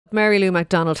Mary Lou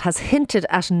McDonald has hinted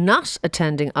at not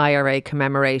attending IRA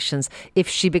commemorations if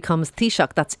she becomes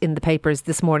Taoiseach. That's in the papers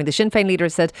this morning. The Sinn Féin leader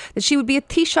said that she would be a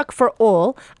Taoiseach for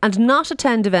all and not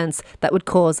attend events that would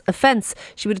cause offence.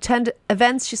 She would attend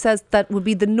events, she says, that would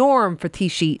be the norm for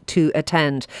Taoiseach to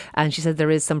attend. And she said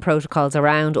there is some protocols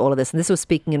around all of this. And this was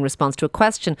speaking in response to a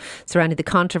question surrounding the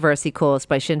controversy caused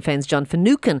by Sinn Féin's John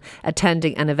Finucane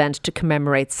attending an event to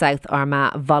commemorate South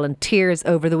Armagh volunteers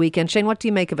over the weekend. Shane, what do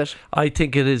you make of it? I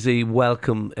think it is a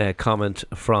welcome comment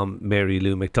from Mary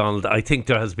Lou McDonald. I think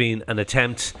there has been an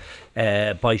attempt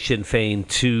by Sinn Féin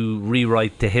to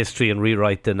rewrite the history and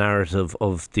rewrite the narrative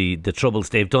of the Troubles.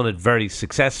 They've done it very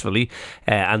successfully,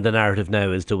 and the narrative now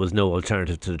is there was no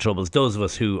alternative to the Troubles. Those of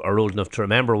us who are old enough to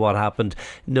remember what happened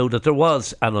know that there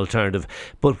was an alternative.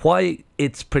 But why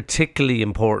it's particularly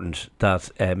important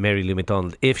that Mary Lou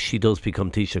McDonald, if she does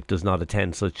become Taoiseach, does not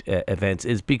attend such events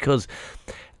is because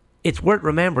it's worth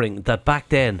remembering that back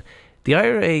then the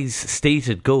IRA's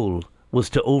stated goal was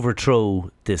to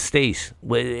overthrow the state.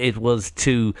 It was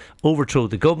to overthrow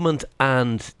the government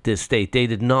and the state. They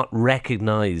did not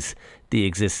recognise the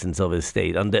existence of a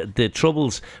state. And the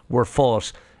Troubles were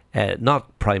fought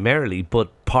not primarily,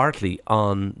 but partly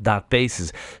on that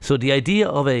basis. So the idea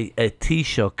of a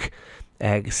Taoiseach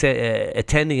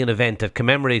attending an event that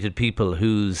commemorated people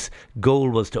whose goal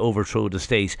was to overthrow the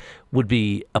state would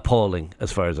be appalling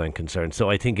as far as I'm concerned. So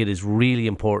I think it is really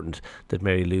important that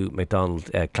Mary Lou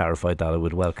McDonald clarified that. I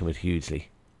would welcome it hugely.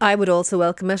 I would also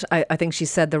welcome it. I think she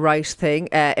said the right thing.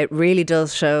 It really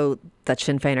does show that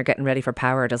Sinn Féin are getting ready for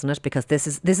power, doesn't it? Because this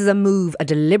is a move, a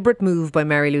deliberate move by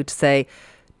Mary Lou to say,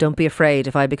 don't be afraid,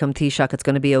 if I become Taoiseach, it's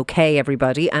going to be okay,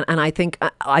 everybody. And I think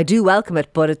I do welcome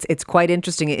it, but it's quite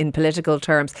interesting in political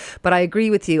terms. But I agree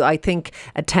with you. I think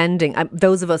attending,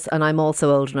 those of us, and I'm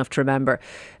also old enough to remember,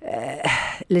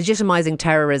 legitimising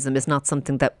terrorism is not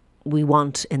something that we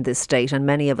want in this state. And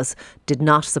many of us did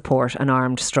not support an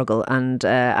armed struggle. And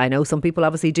I know some people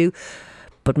obviously do.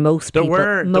 But most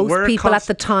people at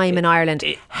the time in Ireland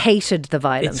hated the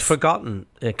violence. It's forgotten,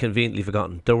 conveniently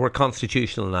forgotten. There were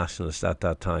constitutional nationalists at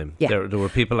that time. Yeah. There were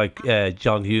people like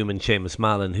John Hume and Seamus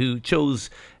Mallon who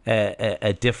chose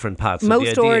a different path. So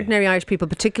most ordinary Irish people,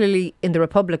 particularly in the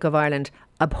Republic of Ireland,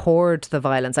 abhorred the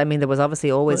violence. I mean, there was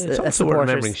obviously always it's also supporters. worth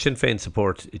remembering Sinn Féin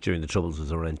support during the Troubles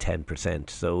was around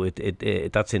 10%. So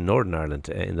it that's in Northern Ireland,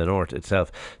 in the north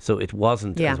itself. So it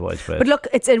wasn't as widespread. But look,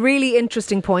 it's a really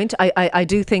interesting point. I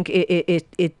do think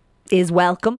it is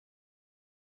welcome.